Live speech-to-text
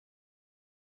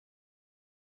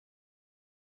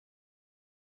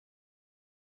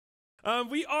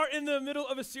We are in the middle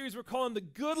of a series we're calling The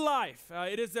Good Life.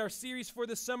 It is our series for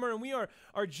this summer, and we are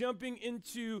jumping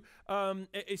into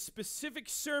a specific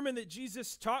sermon that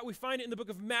Jesus taught. We find it in the book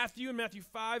of Matthew, in Matthew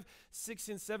 5, 6,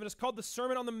 and 7. It's called the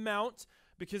Sermon on the Mount,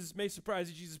 because it may surprise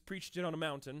you, Jesus preached it on a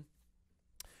mountain.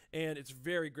 And it's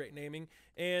very great naming.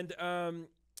 And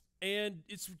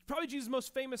it's probably Jesus'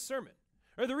 most famous sermon.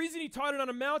 Or the reason he taught it on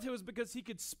a mountain was because he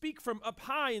could speak from up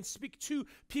high and speak to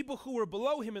people who were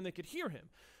below him and they could hear him.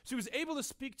 So he was able to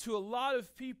speak to a lot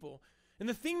of people. And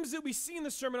the themes that we see in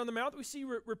the Sermon on the Mount, we see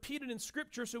repeated in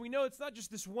Scripture, so we know it's not just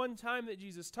this one time that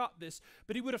Jesus taught this,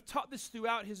 but he would have taught this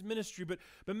throughout his ministry. But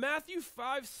Matthew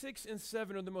 5, 6, and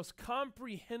 7 are the most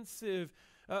comprehensive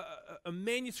a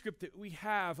manuscript that we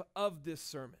have of this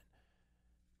sermon.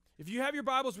 If you have your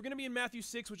Bibles, we're going to be in Matthew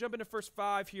 6. We'll jump into verse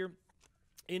 5 here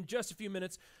in just a few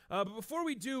minutes. But before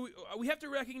we do, we have to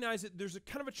recognize that there's a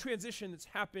kind of a transition that's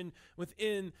happened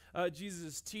within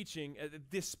Jesus' teaching at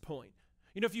this point.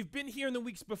 You know, if you've been here in the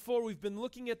weeks before, we've been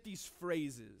looking at these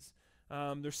phrases.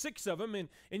 There's 6 of them, and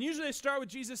usually they start with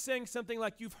Jesus saying something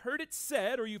like, you've heard it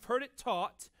said or you've heard it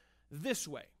taught this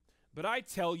way, but I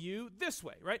tell you this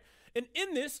way, right? And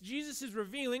in this, Jesus is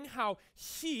revealing how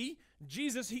he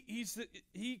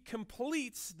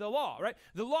completes the law, right?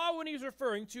 The law, when he's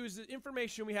referring to, is the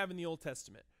information we have in the Old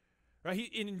Testament,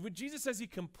 right? And when Jesus says he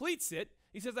completes it,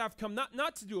 he says, I've come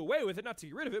not to do away with it, not to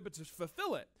get rid of it, but to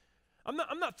fulfill it. I'm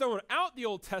not throwing out the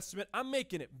Old Testament, I'm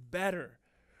making it better.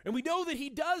 And we know that he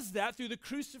does that through the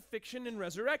crucifixion and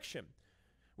resurrection,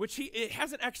 which it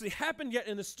hasn't actually happened yet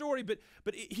in the story, but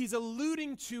he's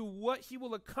alluding to what he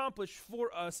will accomplish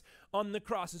for us on the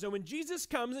cross. And so when Jesus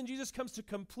comes to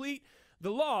complete the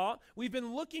law, we've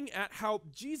been looking at how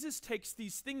Jesus takes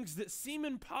these things that seem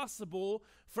impossible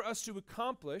for us to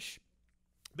accomplish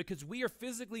because we are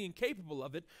physically incapable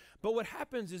of it. But what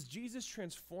happens is Jesus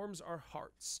transforms our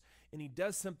hearts, and he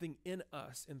does something in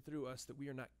us and through us that we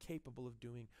are not capable of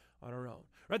doing on our own.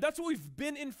 Right? That's what we've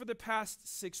been in for the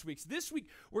past 6 weeks. This week,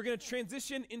 we're going to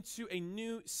transition into a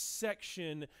new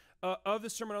section of the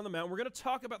Sermon on the Mount. We're going to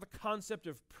talk about the concept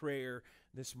of prayer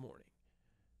this morning.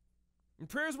 And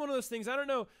prayer is one of those things. I don't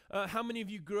know how many of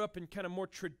you grew up in kind of more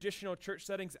traditional church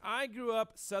settings. I grew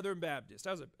up Southern Baptist.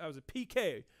 I was a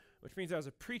PK, which means I was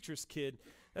a preacher's kid.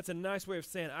 That's a nice way of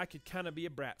saying I could kind of be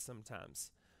a brat sometimes.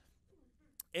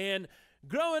 And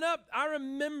growing up, I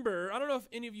remember, I don't know if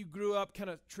any of you grew up kind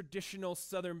of traditional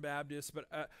Southern Baptist,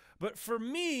 but for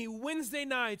me, Wednesday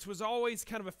nights was always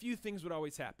kind of a few things would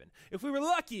always happen. If we were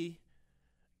lucky,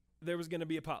 there was going to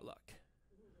be a potluck.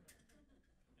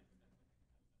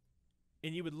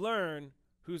 And you would learn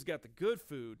who's got the good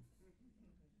food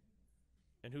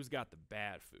and who's got the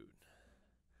bad food.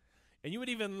 And you would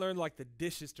even learn like the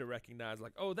dishes to recognize,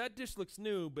 like, oh, that dish looks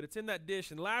new, but it's in that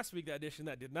dish, and last week that dish and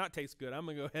that did not taste good. I'm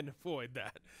going to go ahead and avoid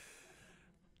that.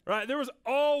 Right? There was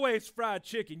always fried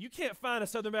chicken. You can't find a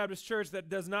Southern Baptist church that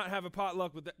does not have a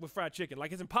potluck with fried chicken.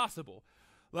 Like, it's impossible.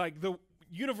 Like, the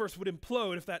universe would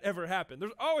implode if that ever happened.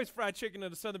 There's always fried chicken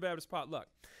at a Southern Baptist potluck.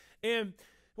 And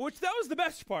that was the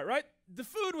best part, right? The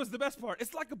food was the best part.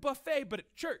 It's like a buffet, but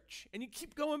at church, and you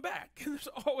keep going back, and there's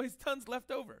always tons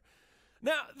left over.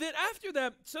 Now, then after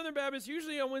that, Southern Baptists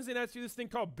usually on Wednesday nights do this thing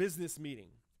called business meeting,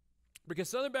 because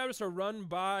Southern Baptists are run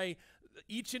by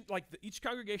each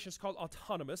congregation is called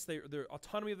autonomous. They're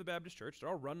autonomy of the Baptist church. They're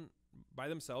all run by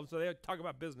themselves, so they talk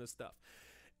about business stuff.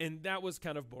 And that was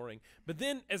kind of boring. But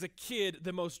then as a kid,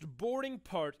 the most boring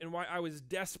part and why I was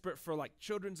desperate for like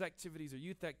children's activities or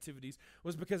youth activities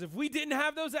was because if we didn't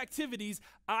have those activities,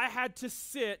 I had to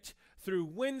sit through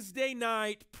Wednesday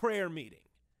night prayer meeting.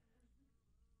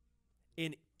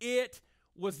 And it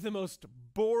was the most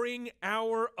boring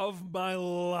hour of my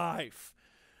life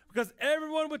because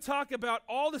everyone would talk about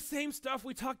all the same stuff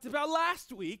we talked about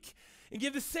last week and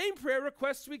give the same prayer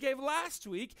requests we gave last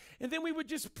week, and then we would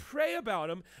just pray about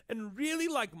them in really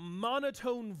like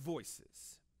monotone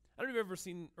voices. I don't know if you've ever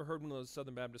seen or heard one of those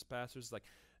Southern Baptist pastors like,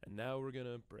 and now we're going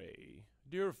to pray,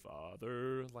 dear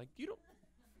Father. Like, you're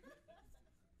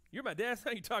my dad, that's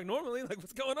how you talk normally. Like,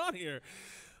 what's going on here?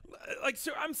 Like,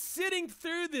 so I'm sitting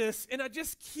through this, and I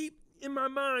just keep in my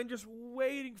mind just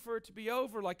waiting for it to be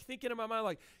over, like thinking in my mind,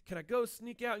 like, can I go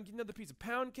sneak out and get another piece of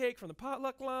pound cake from the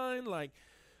potluck line? Like,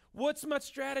 what's my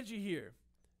strategy here?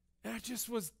 And I just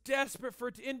was desperate for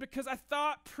it to end because I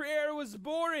thought prayer was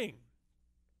boring.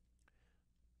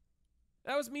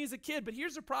 That was me as a kid, but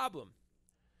here's the problem.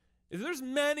 Is there's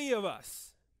many of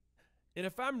us, and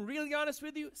if I'm really honest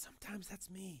with you, sometimes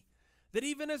that's me, that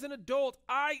even as an adult,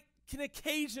 I can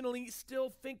occasionally still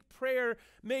think prayer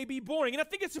may be boring. And I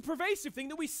think it's a pervasive thing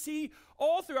that we see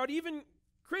all throughout even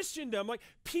Christendom, like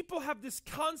people have this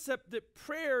concept that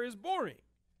prayer is boring.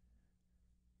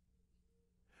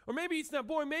 Or maybe it's not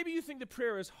boring. Maybe you think that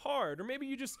prayer is hard. Or maybe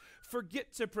you just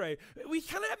forget to pray. We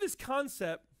kind of have this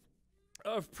concept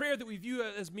of prayer that we view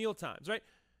as meal times, right?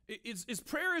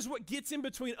 Prayer is what gets in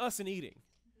between us and eating.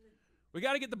 We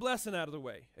got to get the blessing out of the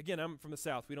way. Again, I'm from the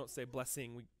South. We don't say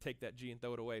blessing. We take that G and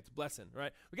throw it away. It's blessing,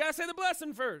 right? We got to say the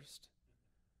blessing first.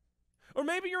 Or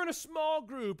maybe you're in a small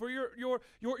group, or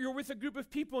you're with a group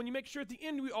of people, and you make sure at the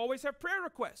end we always have prayer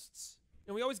requests.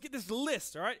 And we always get this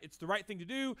list, all right? It's the right thing to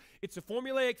do. It's a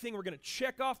formulaic thing. We're going to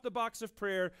check off the box of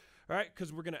prayer, all right?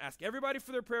 Because we're going to ask everybody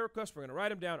for their prayer requests. We're going to write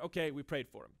them down. Okay, we prayed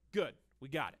for them. Good. We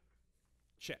got it.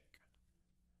 Check.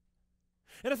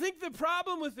 And I think the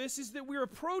problem with this is that we're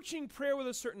approaching prayer with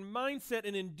a certain mindset,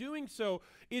 and in doing so,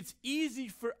 it's easy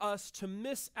for us to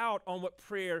miss out on what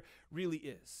prayer really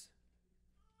is.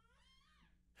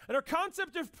 And our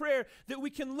concept of prayer that we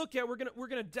can look at, we're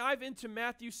gonna dive into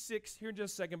Matthew 6 here in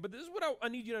just a second, but this is what I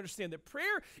need you to understand, that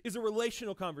prayer is a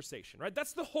relational conversation, right?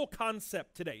 That's the whole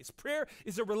concept today, is prayer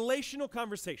is a relational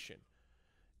conversation.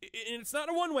 And it's not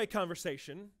a one-way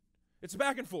conversation. It's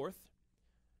back and forth.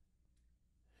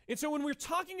 And so when we're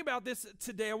talking about this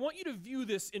today, I want you to view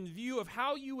this in view of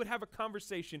how you would have a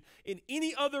conversation in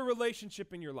any other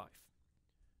relationship in your life.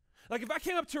 Like if I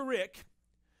came up to Rick,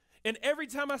 and every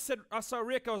time I saw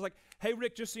Rick, I was like, hey,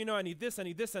 Rick, just so you know, I need this, I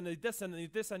need this, I need this, I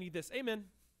need this, I need this. Amen.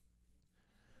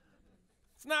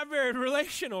 It's not very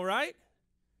relational, right?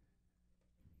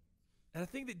 And I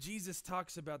think that Jesus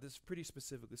talks about this pretty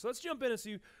specifically. So let's jump in and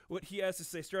see what he has to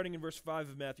say, starting in verse 5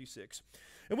 of Matthew 6.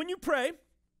 And when you pray,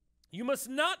 you must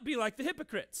not be like the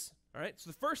hypocrites. All right, so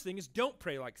the first thing is don't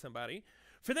pray like somebody,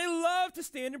 for they love to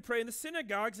stand and pray in the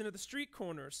synagogues and at the street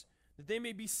corners, that they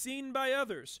may be seen by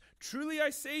others. Truly I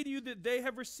say to you that they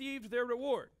have received their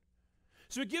reward.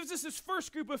 So it gives us this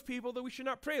first group of people that we should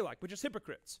not pray like, which is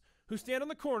hypocrites, who stand on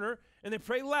the corner and they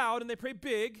pray loud and they pray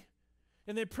big,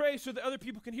 and they pray so that other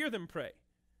people can hear them pray.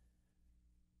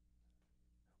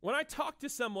 When I talk to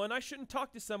someone, I shouldn't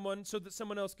talk to someone so that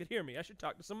someone else could hear me. I should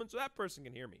talk to someone so that person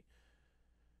can hear me.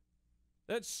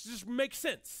 That just makes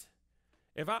sense.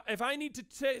 If I need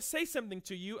to say something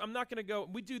to you, I'm not going to go,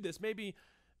 we do this, maybe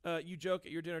you joke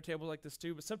at your dinner table like this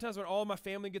too, but sometimes when all my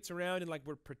family gets around and like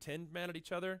we're pretend mad at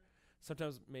each other,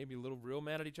 sometimes maybe a little real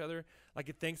mad at each other, like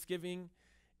at Thanksgiving,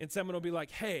 and someone will be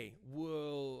like, hey,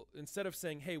 instead of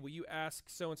saying, hey, will you ask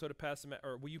so-and-so to pass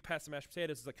or will you pass the mashed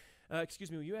potatoes? It's like,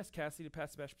 excuse me, will you ask Cassie to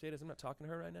pass the mashed potatoes? I'm not talking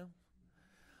to her right now.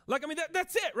 Like, I mean,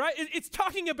 that's it, right? It's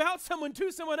talking about someone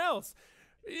to someone else.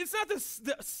 It's not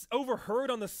this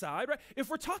overheard on the side, right? If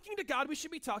we're talking to God, we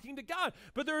should be talking to God.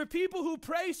 But there are people who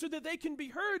pray so that they can be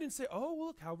heard and say, oh,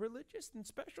 look how religious and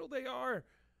special they are.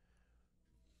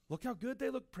 Look how good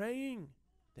they look praying.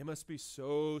 They must be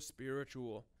so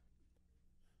spiritual.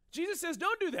 Jesus says,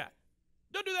 don't do that.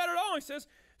 Don't do that at all. He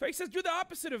says, do the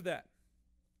opposite of that.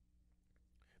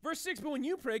 Verse 6, but when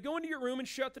you pray, go into your room and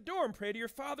shut the door and pray to your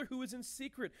Father who is in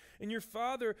secret, and your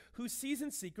Father who sees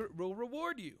in secret will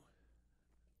reward you.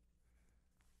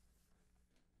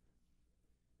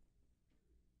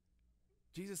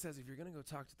 Jesus says if you're going to go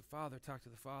talk to the Father, talk to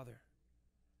the Father.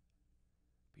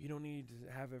 But you don't need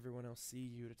to have everyone else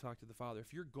see you to talk to the Father.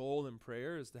 If your goal in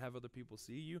prayer is to have other people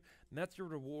see you, then that's your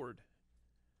reward.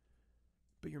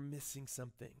 But you're missing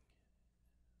something.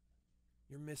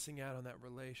 You're missing out on that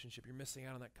relationship. You're missing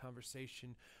out on that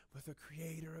conversation with the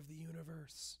Creator of the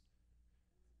universe.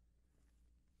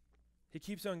 He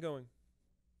keeps on going.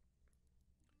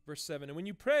 Verse 7, and when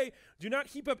you pray, do not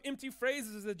heap up empty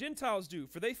phrases as the Gentiles do,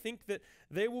 for they think that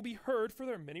they will be heard for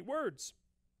their many words.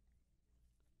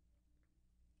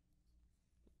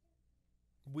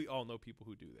 We all know people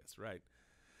who do this, right?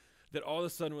 That all of a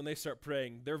sudden when they start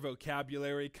praying, their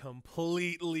vocabulary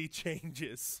completely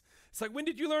changes. It's like, when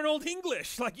did you learn Old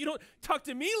English? Like, you don't talk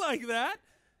to me like that.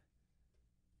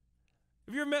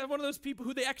 Have you ever met one of those people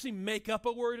who they actually make up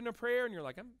a word in a prayer, and you're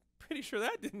like, I'm pretty sure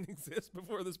that didn't exist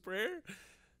before this prayer?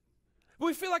 But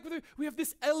we feel like we have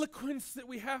this eloquence that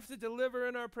we have to deliver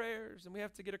in our prayers, and we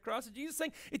have to get across it. Jesus is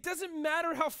saying, it doesn't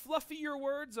matter how fluffy your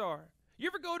words are. You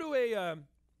ever go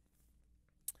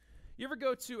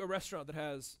to a restaurant that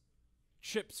has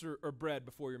chips or bread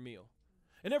before your meal,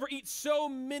 and ever eat so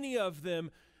many of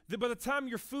them that by the time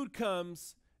your food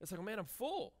comes, it's like, oh man, I'm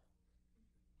full.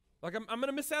 Like I'm going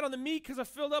to miss out on the meat because I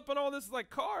filled up on all this like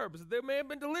carbs. They may have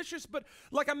been delicious, but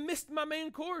like I missed my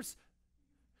main course.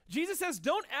 Jesus says,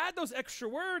 don't add those extra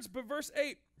words, but verse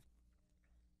 8,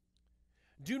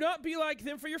 do not be like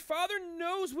them, for your Father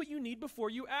knows what you need before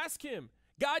you ask him.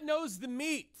 God knows the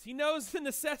meat. He knows the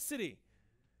necessity.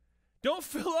 Don't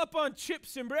fill up on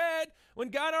chips and bread when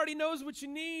God already knows what you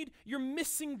need. You're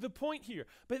missing the point here.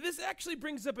 But this actually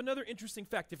brings up another interesting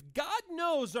fact. If God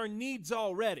knows our needs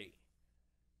already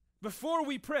before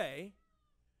we pray,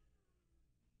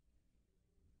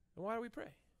 then why do we pray?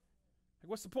 Like,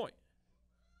 what's the point?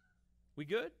 We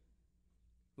good?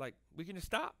 Like, we can just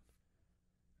stop?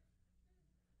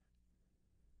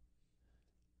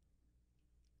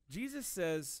 Jesus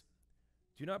says,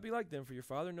 do not be like them, for your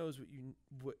Father knows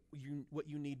what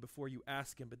you need before you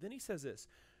ask him. But then he says this,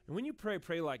 and when you pray,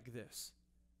 pray like this.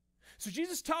 So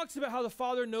Jesus talks about how the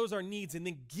Father knows our needs and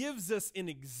then gives us an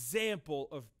example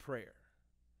of prayer.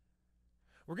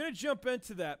 We're going to jump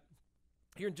into that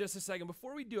here in just a second.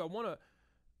 Before we do, I want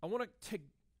to take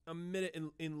a minute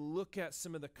and look at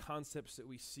some of the concepts that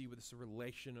we see with this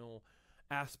relational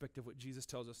aspect of what Jesus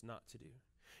tells us not to do.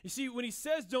 You see, when he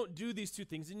says don't do these two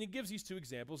things, and he gives these two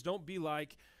examples, don't be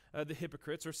like the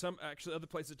hypocrites, or some actually other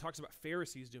places it talks about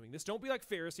Pharisees doing this. Don't be like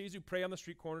Pharisees who pray on the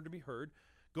street corner to be heard.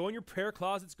 Go in your prayer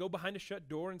closets, go behind a shut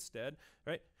door instead,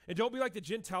 right? And don't be like the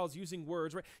Gentiles using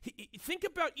words, right? Think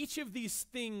about each of these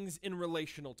things in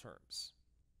relational terms.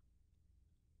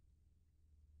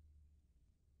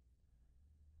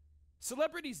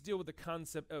 Celebrities deal with the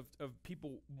concept of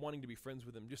people wanting to be friends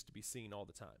with them just to be seen all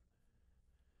the time.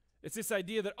 It's this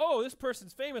idea that, oh, this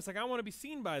person's famous, like I want to be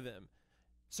seen by them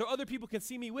so other people can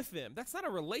see me with them. That's not a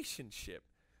relationship.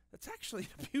 That's actually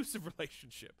an abusive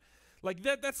relationship. Like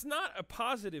that's not a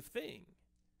positive thing.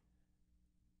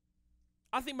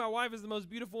 I think my wife is the most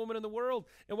beautiful woman in the world,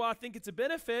 and while I think it's a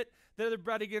benefit that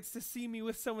everybody gets to see me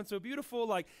with someone so beautiful,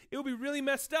 like it would be really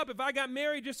messed up if I got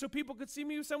married just so people could see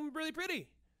me with someone really pretty.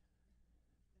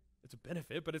 It's a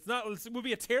benefit, but it would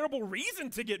be a terrible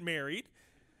reason to get married.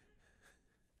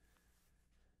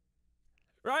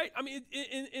 Right? I mean,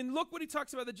 and look what he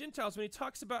talks about the Gentiles when he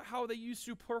talks about how they use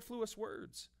superfluous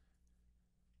words.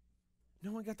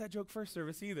 No one got that joke first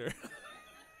service either.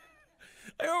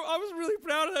 I was really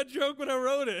proud of that joke when I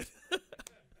wrote it.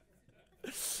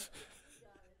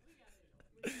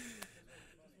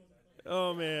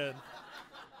 Oh, man.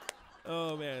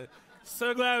 Oh, man.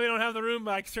 So glad we don't have the room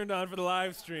mics turned on for the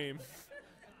live stream.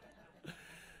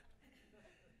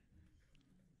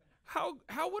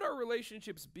 How would our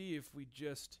relationships be if we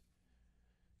just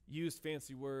used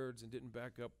fancy words and didn't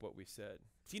back up what we said?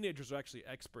 Teenagers are actually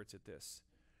experts at this.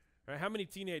 Right? How many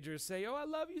teenagers say, oh, I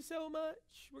love you so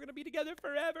much. We're going to be together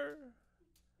forever.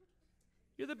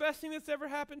 You're the best thing that's ever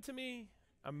happened to me.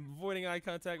 I'm avoiding eye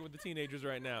contact with the teenagers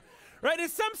right now. Right? In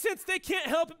some sense, they can't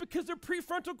help it because their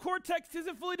prefrontal cortex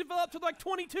isn't fully developed till like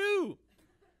 22.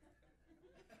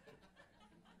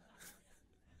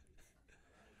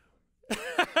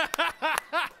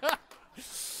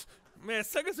 Man,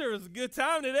 second service was a good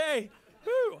time today.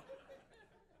 Whew.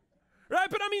 Right,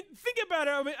 but I mean, think about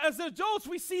it. I mean, as adults,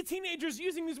 we see teenagers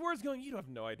using these words going, you have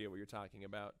no idea what you're talking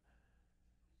about.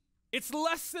 It's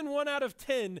less than 1 out of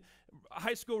 10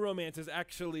 high school romances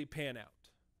actually pan out.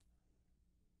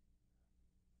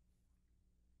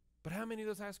 But how many of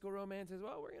those high school romances,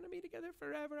 well, we're going to be together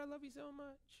forever. I love you so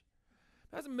much.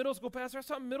 As a middle school pastor, I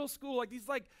saw middle school, like these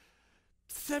like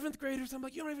 7th graders. I'm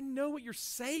like, you don't even know what you're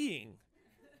saying.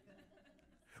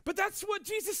 But that's what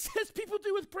Jesus says people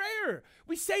do with prayer.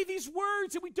 We say these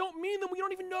words and we don't mean them. We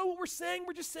don't even know what we're saying.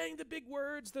 We're just saying the big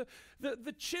words,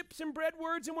 the chips and bread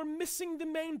words, and we're missing the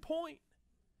main point.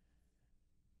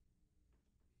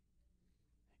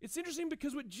 It's interesting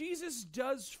because what Jesus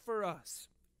does for us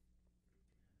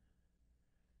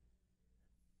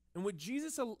and what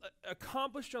Jesus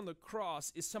accomplished on the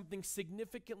cross is something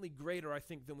significantly greater, I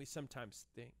think, than we sometimes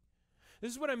think.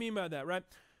 This is what I mean by that, right?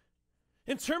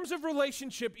 In terms of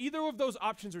relationship, either of those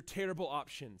options are terrible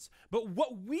options. But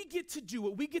what we get to do,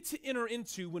 what we get to enter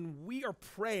into when we are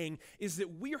praying is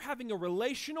that we are having a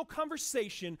relational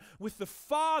conversation with the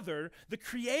Father, the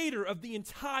creator of the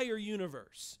entire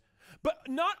universe. But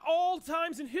not all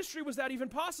times in history was that even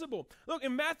possible. Look,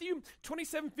 in Matthew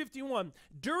 27:51,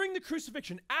 during the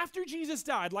crucifixion, after Jesus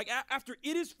died, like after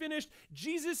it is finished,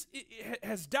 Jesus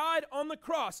has died on the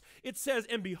cross. It says,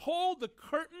 and behold, the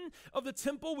curtain of the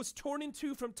temple was torn in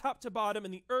two from top to bottom,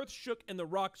 and the earth shook and the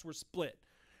rocks were split.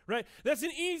 Right? That's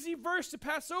an easy verse to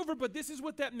pass over, but this is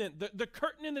what that meant. The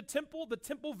curtain in the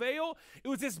temple veil, it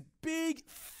was this big,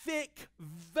 thick,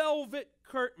 velvet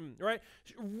curtain, right?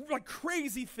 Like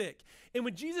crazy thick. And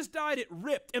when Jesus died, it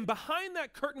ripped. And behind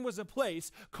that curtain was a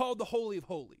place called the Holy of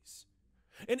Holies.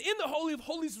 And in the Holy of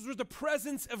Holies was where the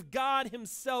presence of God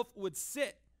himself would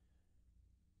sit.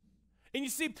 And you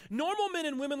see, normal men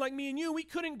and women like me and you, we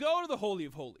couldn't go to the Holy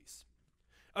of Holies.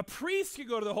 A priest could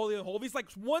go to the Holy of Holies like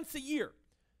once a year.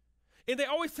 And they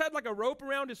always had like a rope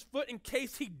around his foot in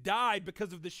case he died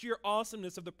because of the sheer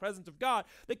awesomeness of the presence of God.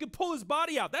 They could pull his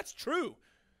body out. That's true.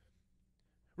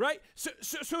 Right?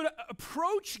 So to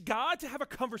approach God, to have a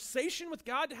conversation with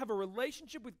God, to have a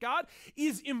relationship with God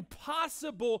is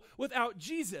impossible without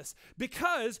Jesus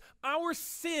because our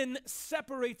sin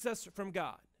separates us from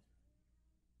God.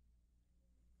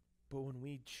 But when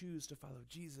we choose to follow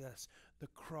Jesus, the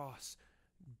cross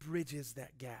bridges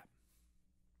that gap.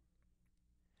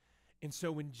 And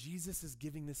so when Jesus is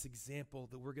giving this example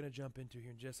that we're going to jump into here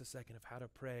in just a second of how to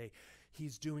pray,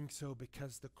 he's doing so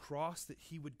because the cross that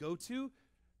he would go to,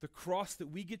 the cross that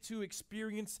we get to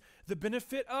experience the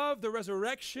benefit of, the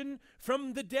resurrection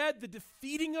from the dead, the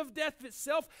defeating of death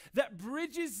itself, that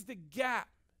bridges the gap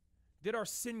that our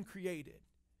sin created.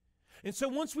 And so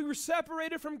once we were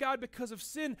separated from God because of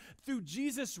sin, through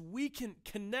Jesus, we can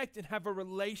connect and have a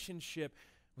relationship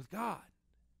with God.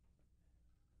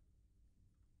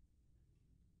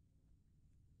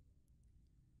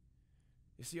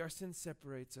 You see, our sin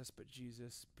separates us, but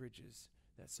Jesus bridges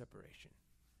that separation.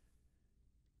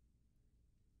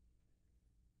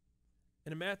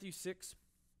 And in Matthew 6,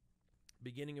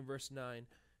 beginning in verse 9,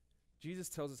 Jesus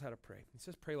tells us how to pray. He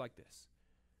says, pray like this.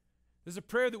 This is a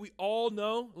prayer that we all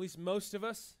know, at least most of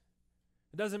us.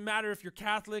 It doesn't matter if you're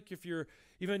Catholic, if you're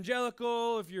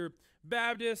evangelical, if you're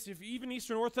Baptist, if even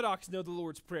Eastern Orthodox know the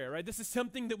Lord's Prayer, right? This is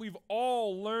something that we've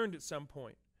all learned at some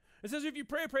point. It says if you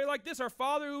pray, pray like this: Our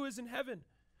Father who is in heaven,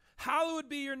 hallowed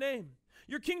be your name.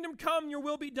 Your kingdom come, your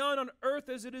will be done on earth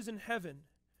as it is in heaven.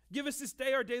 Give us this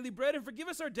day our daily bread, and forgive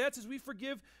us our debts as we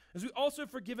also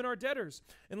have forgiven our debtors.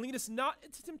 And lead us not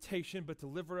into temptation, but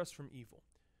deliver us from evil.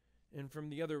 And from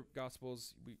the other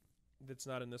Gospels, that's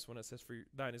not in this one. It says, for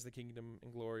thine is the kingdom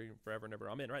and glory forever and ever.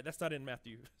 Amen, right? That's not in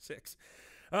Matthew 6.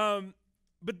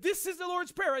 But this is the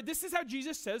Lord's Prayer, right? This is how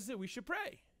Jesus says that we should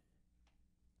pray.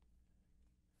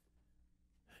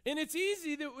 And it's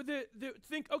easy to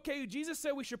think, okay, Jesus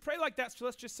said we should pray like that, so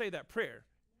let's just say that prayer.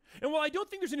 And while I don't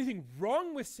think there's anything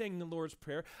wrong with saying the Lord's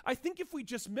Prayer, I think if we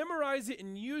just memorize it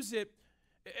and use it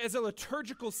as a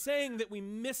liturgical saying, that we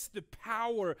miss the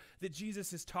power that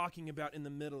Jesus is talking about in the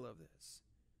middle of this.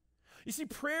 You see,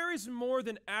 prayer is more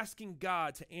than asking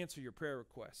God to answer your prayer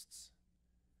requests.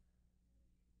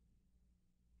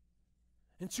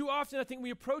 And too often I think we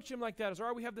approach him like that, as, all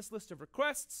right, we have this list of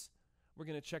requests. We're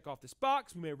going to check off this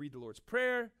box. We may read the Lord's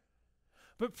Prayer.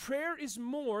 But prayer is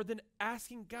more than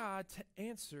asking God to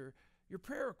answer your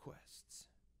prayer requests.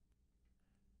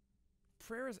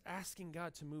 Prayer is asking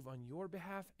God to move on your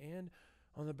behalf and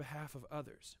on the behalf of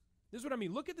others. This is what I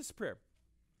mean. Look at this prayer.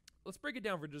 Let's break it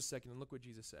down for just a second and look what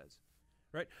Jesus says.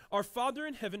 Right? Our Father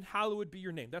in heaven, hallowed be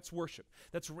your name. That's worship.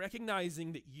 That's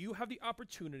recognizing that you have the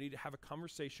opportunity to have a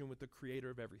conversation with the creator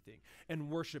of everything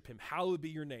and worship him. Hallowed be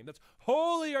your name. That's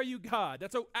holy are you, God.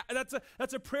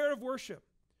 That's a prayer of worship.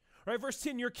 Right, verse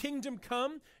 10, your kingdom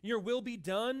come, your will be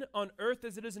done on earth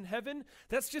as it is in heaven.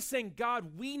 That's just saying,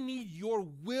 God, we need your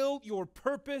will, your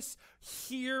purpose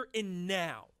here and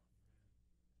now.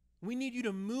 We need you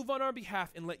to move on our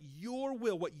behalf and let your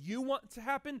will, what you want to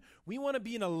happen, we want to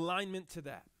be in alignment to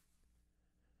that.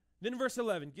 Then verse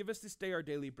 11, give us this day our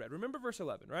daily bread. Remember verse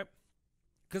 11, right?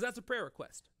 Because that's a prayer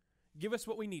request. Give us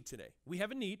what we need today. We have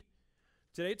a need.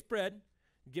 Today it's bread.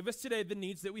 Give us today the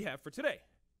needs that we have for today.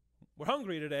 We're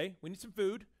hungry today. We need some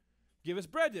food. Give us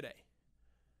bread today.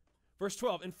 Verse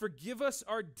 12, and forgive us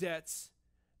our debts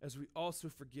as we also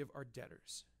forgive our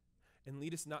debtors. And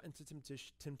lead us not into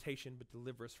temptation, but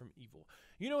deliver us from evil.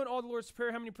 You know in all the Lord's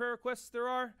Prayer how many prayer requests there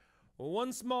are? Well,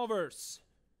 one small verse.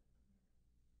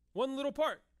 One little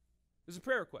part is a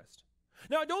prayer request.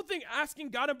 Now, I don't think asking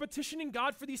God and petitioning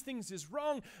God for these things is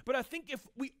wrong, but I think if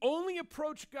we only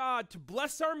approach God to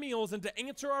bless our meals and to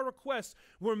answer our requests,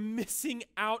 we're missing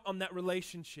out on that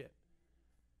relationship.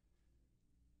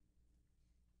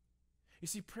 You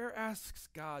see, prayer asks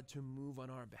God to move on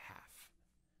our behalf.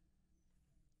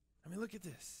 I mean, look at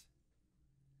this.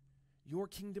 Your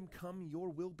kingdom come, your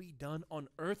will be done on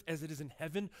earth as it is in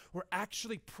heaven. We're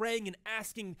actually praying and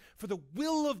asking for the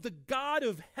will of the God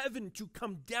of heaven to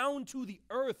come down to the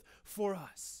earth for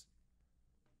us.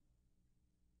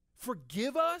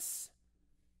 Forgive us?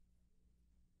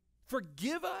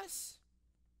 Forgive us?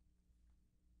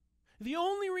 The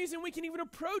only reason we can even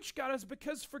approach God is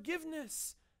because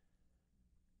forgiveness.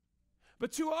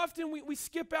 But too often we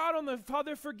skip out on the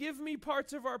Father forgive me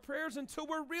parts of our prayers until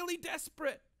we're really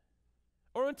desperate.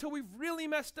 Or until we've really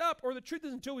messed up, or the truth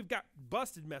is until we've got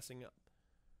busted messing up.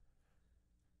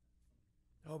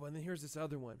 Oh, but then here's this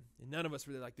other one, and none of us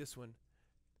really like this one.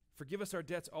 Forgive us our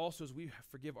debts also as we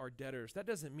forgive our debtors. That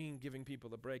doesn't mean giving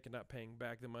people a break and not paying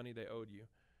back the money they owed you.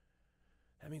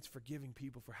 That means forgiving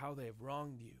people for how they have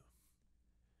wronged you.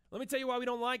 Let me tell you why we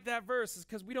don't like that verse. It's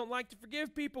because we don't like to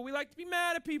forgive people. We like to be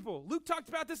mad at people. Luke talked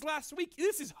about this last week.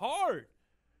 This is hard.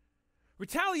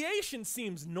 Retaliation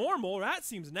seems normal. That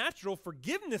seems natural.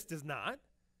 Forgiveness does not.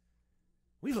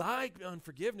 We like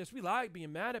unforgiveness. We like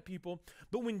being mad at people.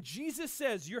 But when Jesus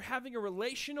says you're having a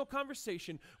relational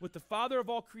conversation with the Father of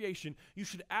all creation, you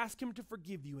should ask him to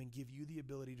forgive you and give you the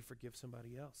ability to forgive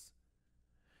somebody else.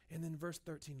 And then verse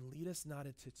 13, lead us not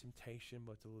into temptation,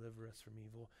 but deliver us from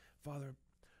evil. Father,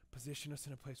 position us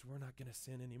in a place where we're not going to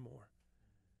sin anymore.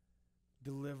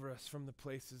 Deliver us from the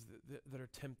places that are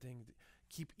tempting.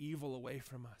 Keep evil away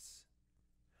from us.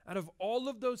 Out of all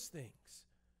of those things,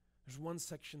 there's one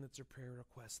section that's a prayer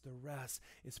request. The rest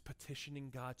is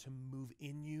petitioning God to move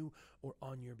in you or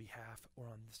on your behalf or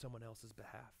on someone else's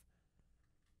behalf.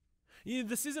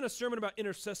 This isn't a sermon about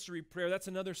intercessory prayer. That's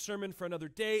another sermon for another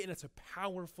day, and it's a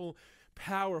powerful,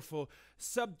 powerful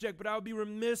subject. But I would be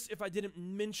remiss if I didn't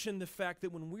mention the fact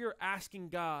that when we are asking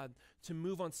God to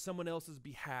move on someone else's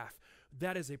behalf,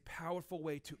 that is a powerful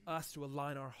way to us to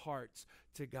align our hearts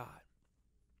to God.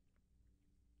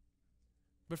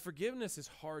 But forgiveness is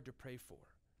hard to pray for.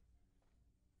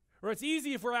 Or it's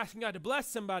easy if we're asking God to bless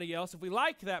somebody else, if we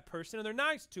like that person and they're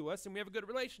nice to us and we have a good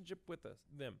relationship with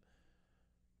them.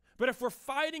 But if we're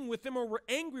fighting with them or we're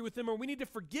angry with them or we need to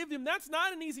forgive them, that's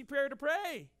not an easy prayer to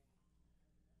pray.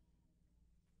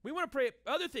 We want to pray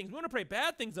other things. We want to pray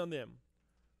bad things on them.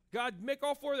 God, make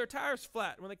all four of their tires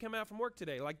flat when they come out from work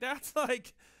today. That's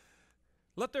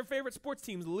let their favorite sports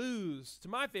teams lose to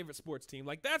my favorite sports team.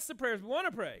 That's the prayers we want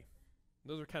to pray.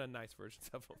 Those are kind of nice versions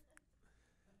of them.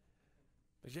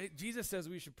 But Jesus says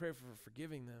we should pray for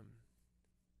forgiving them.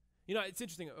 It's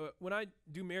interesting. When I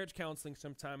do marriage counseling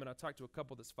sometime and I talk to a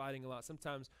couple that's fighting a lot,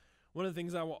 sometimes one of the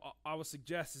things I will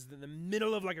suggest is that in the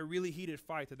middle of a really heated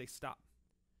fight that they stop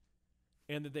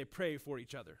and that they pray for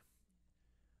each other.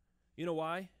 You know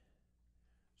why?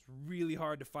 It's really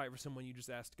hard to fight for someone you just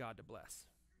asked God to bless.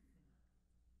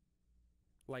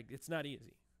 It's not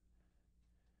easy.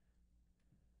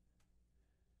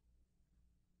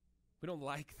 We don't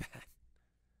like that.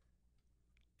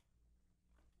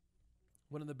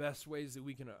 One of the best ways that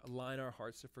we can align our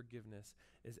hearts to forgiveness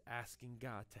is asking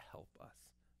God to help us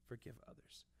forgive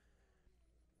others.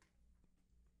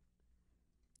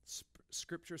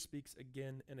 Scripture speaks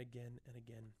again and again and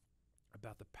again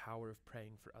about the power of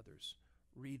praying for others.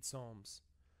 Read Psalms.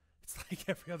 It's like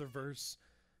every other verse.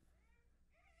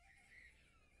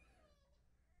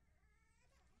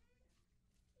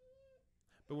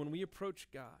 But when we approach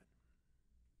God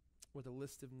with a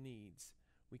list of needs,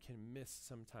 we can miss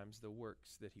sometimes the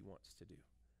works that he wants to do.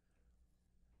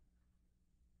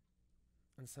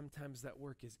 And sometimes that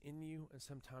work is in you, and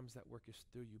sometimes that work is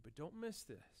through you. But don't miss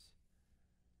this.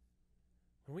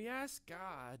 When we ask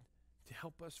God to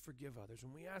help us forgive others,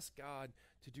 when we ask God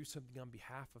to do something on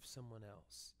behalf of someone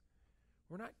else,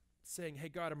 we're not saying, hey,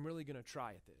 God, I'm really going to try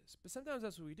at this. But sometimes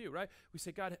that's what we do, right? We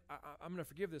say, God, I'm going to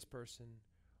forgive this person.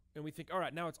 And we think, all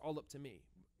right, now it's all up to me.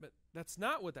 But that's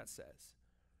not what that says.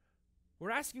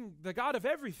 We're asking the God of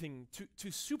everything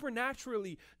to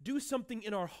supernaturally do something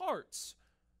in our hearts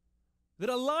that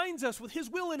aligns us with his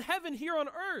will in heaven here on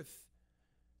earth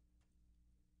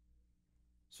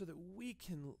so that we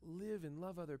can live and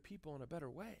love other people in a better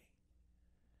way.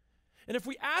 And if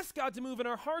we ask God to move in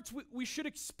our hearts, we should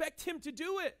expect him to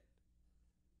do it.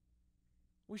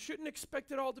 We shouldn't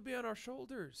expect it all to be on our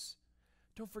shoulders.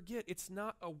 Don't forget, it's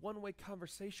not a one-way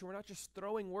conversation. We're not just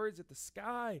throwing words at the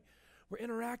sky. We're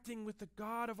interacting with the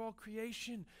God of all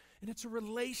creation, and it's a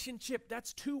relationship.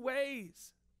 That's two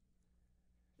ways.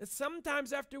 And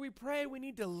sometimes after we pray, we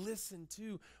need to listen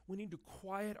too. We need to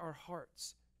quiet our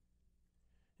hearts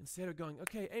instead of going,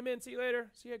 okay, amen, see you later.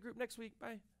 See you at group next week.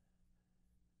 Bye.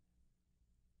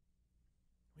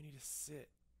 We need to sit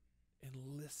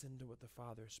and listen to what the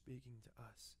Father is speaking to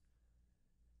us.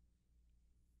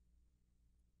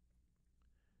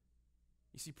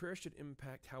 You see, prayer should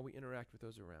impact how we interact with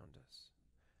those around us.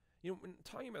 When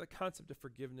talking about the concept of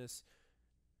forgiveness,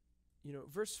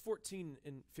 verse 14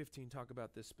 and 15 talk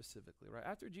about this specifically, right?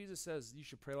 After Jesus says you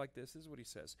should pray like this is what he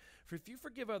says. For if you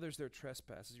forgive others their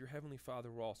trespasses, your heavenly Father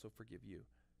will also forgive you.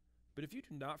 But if you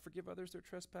do not forgive others their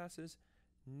trespasses,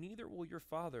 neither will your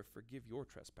Father forgive your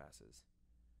trespasses.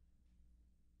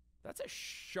 That's a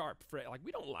sharp phrase.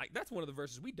 That's one of the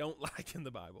verses we don't like in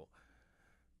the Bible.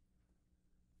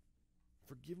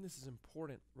 Forgiveness is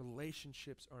important.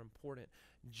 Relationships are important.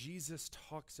 Jesus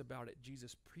talks about it.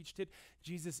 Jesus preached it.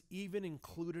 Jesus even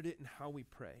included it in how we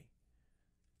pray.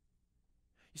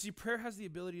 You see, prayer has the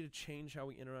ability to change how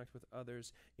we interact with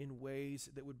others in ways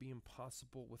that would be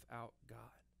impossible without God.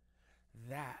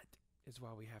 That is why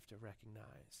we have to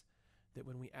recognize that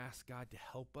when we ask God to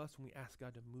help us, when we ask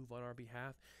God to move on our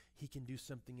behalf, he can do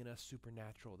something in us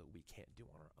supernatural that we can't do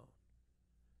on our own.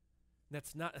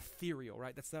 That's not ethereal,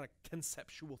 right? That's not a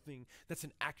conceptual thing. That's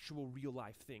an actual real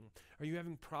life thing. Are you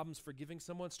having problems forgiving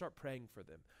someone? Start praying for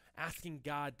them. Ask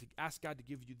God to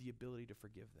give you the ability to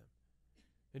forgive them.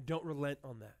 And don't relent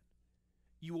on that.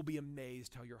 You will be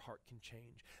amazed how your heart can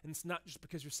change. And it's not just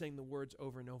because you're saying the words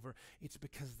over and over. It's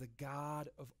because the God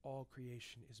of all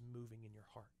creation is moving in your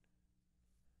heart.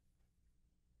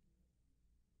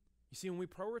 You see, when we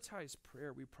prioritize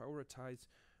prayer, we prioritize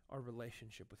our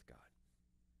relationship with God.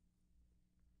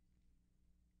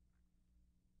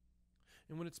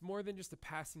 And when it's more than just a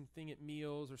passing thing at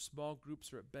meals or small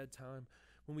groups or at bedtime,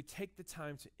 when we take the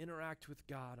time to interact with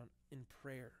God in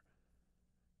prayer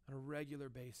on a regular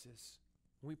basis,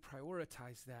 when we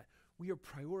prioritize that, we are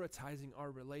prioritizing our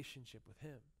relationship with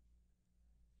him.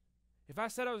 If I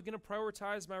said I was going to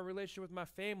prioritize my relationship with my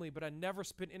family, but I never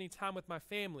spent any time with my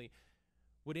family,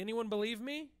 would anyone believe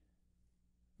me?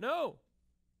 No.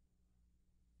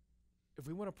 If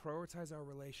we want to prioritize our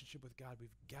relationship with God, we've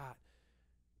got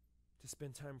to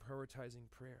spend time prioritizing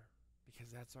prayer,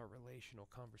 because that's our relational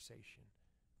conversation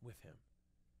with him.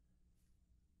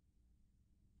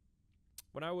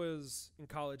 When I was in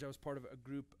college, I was part of a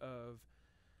group of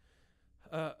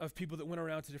people that went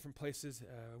around to different places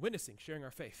witnessing, sharing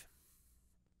our faith.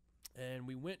 And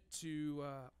we went to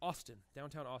Austin,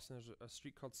 downtown Austin. There's a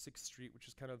street called 6th Street, which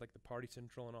is kind of like the party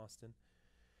central in Austin.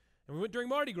 And we went during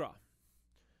Mardi Gras.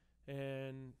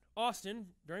 And Austin,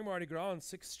 during Mardi Gras on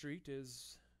 6th Street,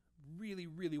 is really,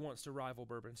 really wants to rival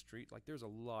Bourbon Street. Like, there's a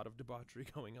lot of debauchery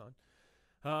going on.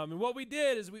 And what we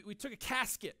did is we took a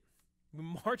casket. We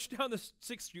marched down the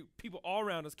 6th Street, people all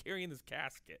around us carrying this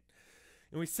casket.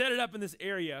 And we set it up in this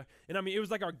area. And I mean, it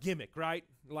was like our gimmick, right?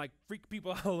 Like, freak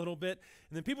people out a little bit.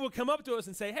 And then people would come up to us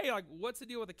and say, hey, like, what's the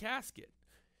deal with the casket?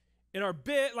 And our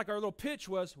bit, like our little pitch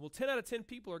was, well, 10 out of 10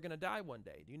 people are going to die one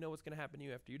day. Do you know what's going to happen to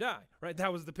you after you die? Right?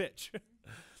 That was the pitch.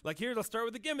 Like, here, let's start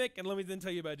with the gimmick, and let me then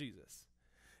tell you about Jesus.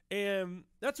 And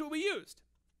that's what we used.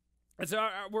 And so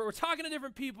we're talking to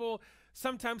different people,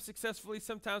 sometimes successfully,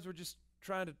 sometimes we're just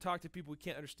trying to talk to people we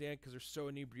can't understand because they're so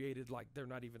inebriated, like they're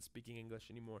not even speaking English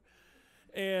anymore.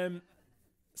 And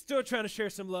still trying to share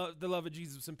the love of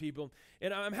Jesus with some people.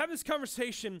 And I'm having this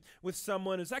conversation with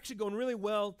someone. It's actually going really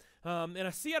well. And I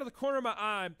see out of the corner of my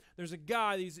eye, there's a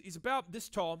guy. He's about this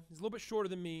tall. He's a little bit shorter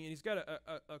than me. And he's got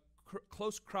a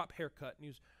close crop haircut. And he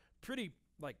was pretty,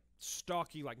 like,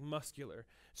 stocky, like muscular.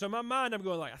 So in my mind, I'm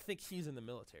going like, I think he's in the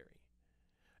military.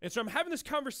 And so I'm having this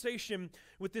conversation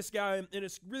with this guy, and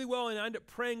it's really well. And I end up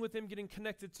praying with him, getting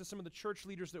connected to some of the church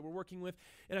leaders that we're working with.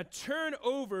 And I turn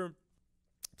over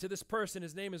to this person.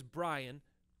 His name is Brian.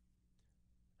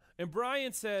 And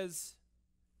Brian says,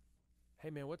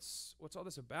 hey, man, what's all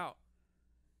this about?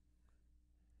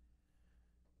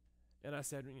 And I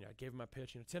said, I gave him my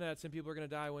pitch. 10 out of 10 people are going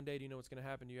to die one day. Do you know what's going to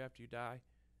happen to you after you die?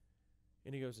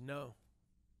 And he goes, no.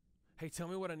 Hey, tell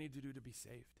me what I need to do to be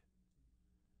saved.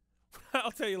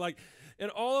 I'll tell you, like, in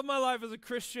all of my life as a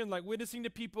Christian, like witnessing to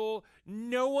people,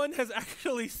 no one has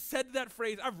actually said that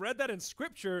phrase. I've read that in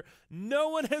Scripture. No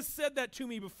one has said that to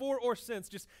me before or since.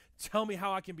 Just tell me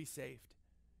how I can be saved.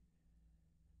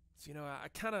 So, I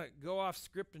kind of go off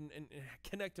script and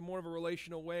connect in more of a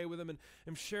relational way with him, and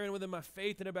I'm sharing with him my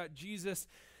faith and about Jesus.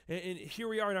 And here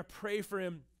we are, and I pray for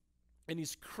him. And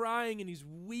he's crying and he's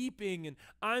weeping and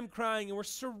I'm crying and we're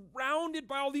surrounded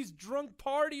by all these drunk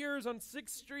partiers on 6th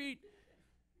Street.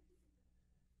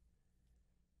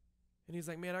 And he's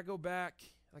like, man, I go back.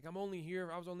 Like, I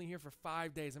was only here for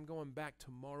 5 days. I'm going back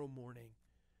tomorrow morning.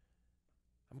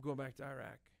 I'm going back to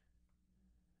Iraq.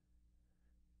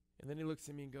 And then he looks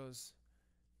at me and goes,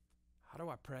 how do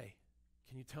I pray?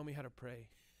 Can you tell me how to pray?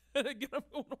 And again, I'm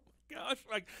going, oh my gosh,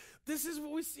 like, this is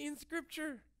what we see in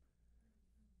Scripture.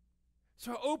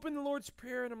 So I open the Lord's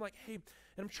Prayer, and I'm like, hey, and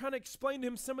I'm trying to explain to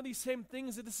him some of these same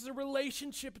things, that this is a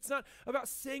relationship. It's not about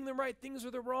saying the right things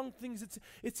or the wrong things.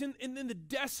 It's in the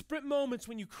desperate moments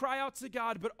when you cry out to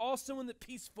God, but also in the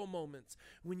peaceful moments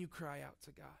when you cry out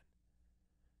to God.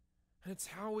 And it's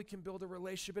how we can build a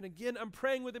relationship. And again, I'm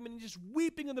praying with him, and he's just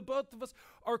weeping, and the both of us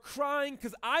are crying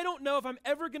because I don't know if I'm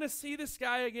ever going to see this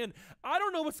guy again. I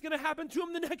don't know what's going to happen to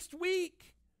him the next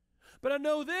week. But I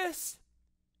know this.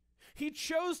 He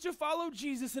chose to follow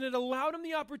Jesus, and it allowed him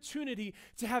the opportunity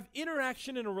to have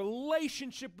interaction and a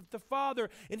relationship with the Father,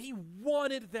 and he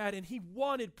wanted that, and he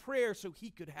wanted prayer so he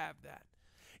could have that.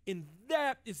 And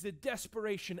that is the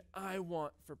desperation I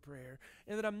want for prayer,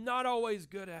 and that I'm not always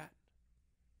good at.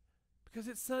 Because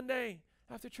it's Sunday.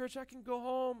 After church, I can go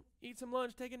home, eat some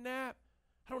lunch, take a nap.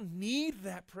 I don't need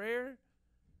that prayer.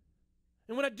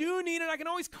 And when I do need it, I can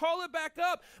always call it back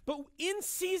up. But in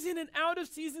season and out of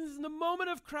seasons, in the moment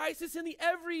of crisis, in the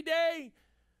everyday,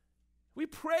 we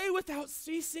pray without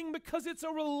ceasing because it's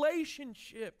a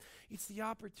relationship. It's the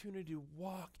opportunity to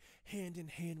walk hand in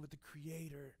hand with the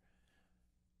Creator.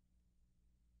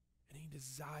 And He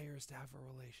desires to have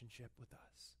a relationship with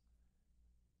us.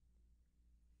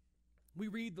 We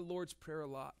read the Lord's Prayer a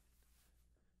lot.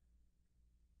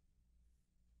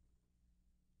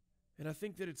 And I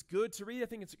think that it's good to read. I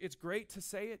think it's great to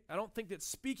say it. I don't think that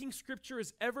speaking Scripture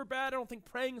is ever bad. I don't think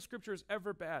praying Scripture is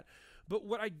ever bad. But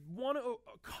what I want to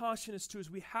caution us to is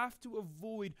we have to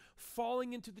avoid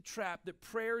falling into the trap that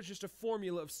prayer is just a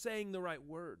formula of saying the right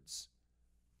words.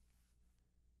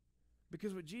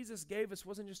 Because what Jesus gave us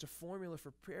wasn't just a formula for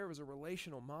prayer, it was a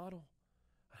relational model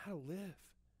on how to live.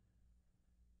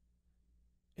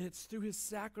 And it's through His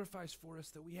sacrifice for us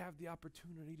that we have the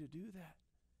opportunity to do that.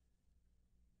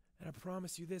 And I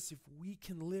promise you this, if we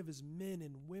can live as men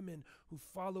and women who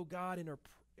follow God and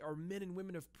are men and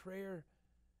women of prayer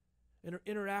and are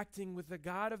interacting with the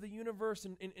God of the universe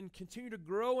and continue to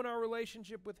grow in our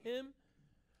relationship with Him,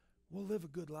 we'll live a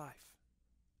good life,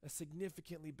 a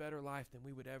significantly better life than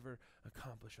we would ever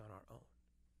accomplish on our own.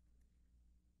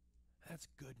 That's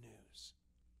good news.